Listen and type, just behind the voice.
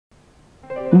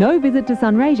No visit to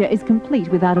Sunraysia is complete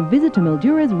without a visit to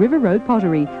Mildura's River Road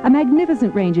Pottery. A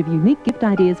magnificent range of unique gift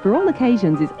ideas for all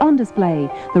occasions is on display.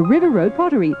 The River Road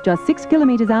Pottery, just 6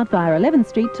 kilometres out via 11th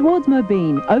Street towards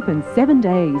Mobean, open 7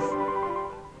 days.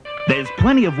 There's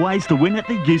plenty of ways to win at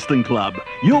the Euston Club.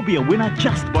 You'll be a winner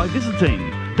just by visiting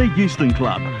the Euston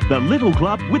Club, the little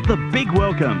club with the big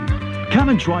welcome. Come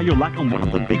and try your luck on one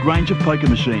of the big range of poker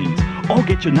machines, or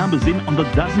get your numbers in on the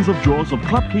dozens of draws of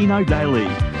Club Keno daily.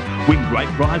 Win great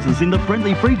prizes in the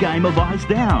friendly free game of Eyes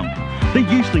Down. The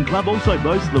Euston Club also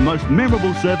boasts the most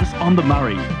memorable service on the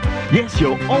Murray. Yes,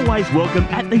 you're always welcome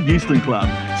at the Euston Club.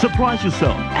 Surprise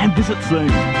yourself and visit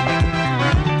soon.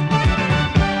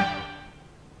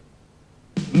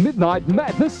 Midnight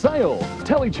Madness Sale.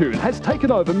 Teletune has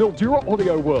taken over Mildura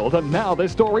Audio World, and now their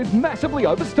store is massively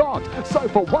overstocked. So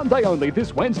for one day only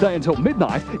this Wednesday until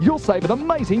midnight, you'll save an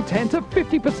amazing 10 to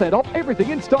 50% off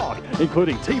everything in stock,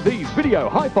 including TVs, video,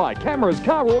 hi-fi, cameras,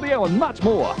 car audio and much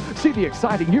more. See the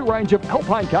exciting new range of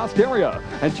Alpine car stereo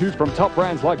and choose from top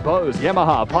brands like Bose,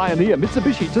 Yamaha, Pioneer,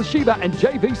 Mitsubishi, Toshiba and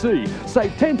JVC.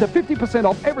 Save 10 to 50%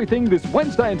 off everything this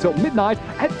Wednesday until midnight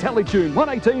at Teletune,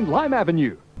 118 Lime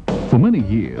Avenue. For many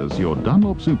years, your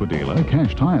Dunlop super dealer,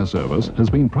 Cash Tyre Service, has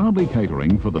been proudly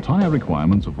catering for the tyre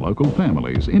requirements of local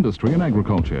families, industry and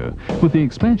agriculture. With the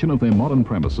expansion of their modern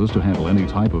premises to handle any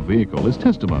type of vehicle is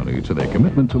testimony to their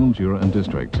commitment to Mildura and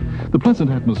district. The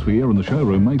pleasant atmosphere in the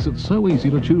showroom makes it so easy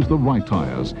to choose the right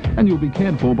tyres, and you'll be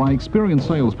cared for by experienced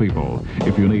salespeople.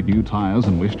 If you need new tyres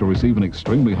and wish to receive an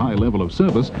extremely high level of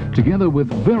service, together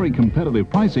with very competitive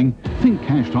pricing, think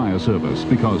Cash Tyre Service,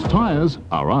 because tyres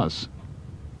are us.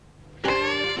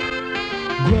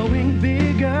 Growing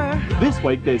bigger. This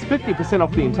week there's 50%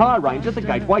 off the entire range at the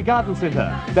Gateway Garden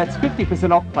Centre. That's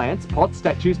 50% off plants, pots,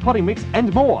 statues, potting mix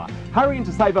and more. Hurry in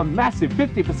to save a massive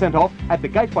 50% off at the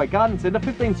Gateway Garden Centre,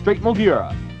 15th Street,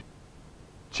 Mildura.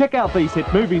 Check out these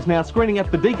hit movies now screening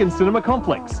at the Deakin Cinema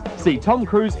Complex. See Tom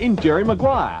Cruise in Jerry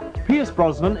Maguire, Pierce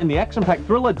Brosnan in the action-packed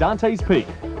thriller Dante's Peak,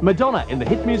 Madonna in the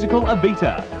hit musical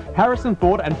Evita, Harrison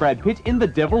Ford and Brad Pitt in The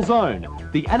Devil's Own,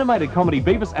 the animated comedy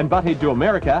Beavis and Butthead Do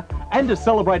America, and to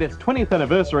celebrate its 20th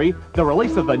anniversary, the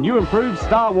release of the new improved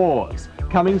Star Wars.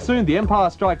 Coming soon, The Empire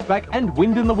Strikes Back and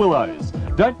Wind in the Willows.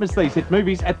 Don't miss these hit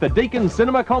movies at the Deakin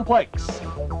Cinema Complex.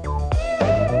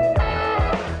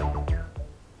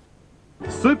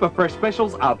 Super Fresh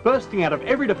specials are bursting out of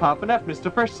every department at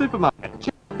Mr. Fresh Supermarket.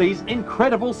 Check out these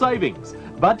incredible savings.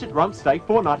 Budget rump steak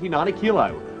 $4.99 a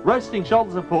kilo. Roasting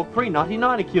shoulders of pork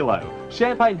 $3.99 a kilo.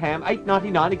 Champagne ham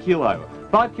 $8.99 a kilo.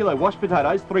 5 kilo washed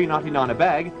potatoes $3.99 a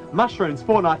bag. Mushrooms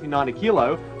 $4.99 a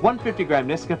kilo. 150-gram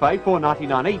Nescafe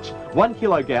 $4.99 each. 1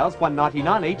 kilo Gals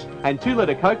 $1.99 each. And 2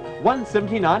 litre Coke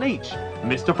 $1.79 each.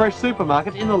 Mr. Fresh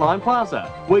Supermarket in the Lime Plaza,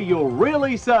 where you'll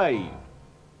really save.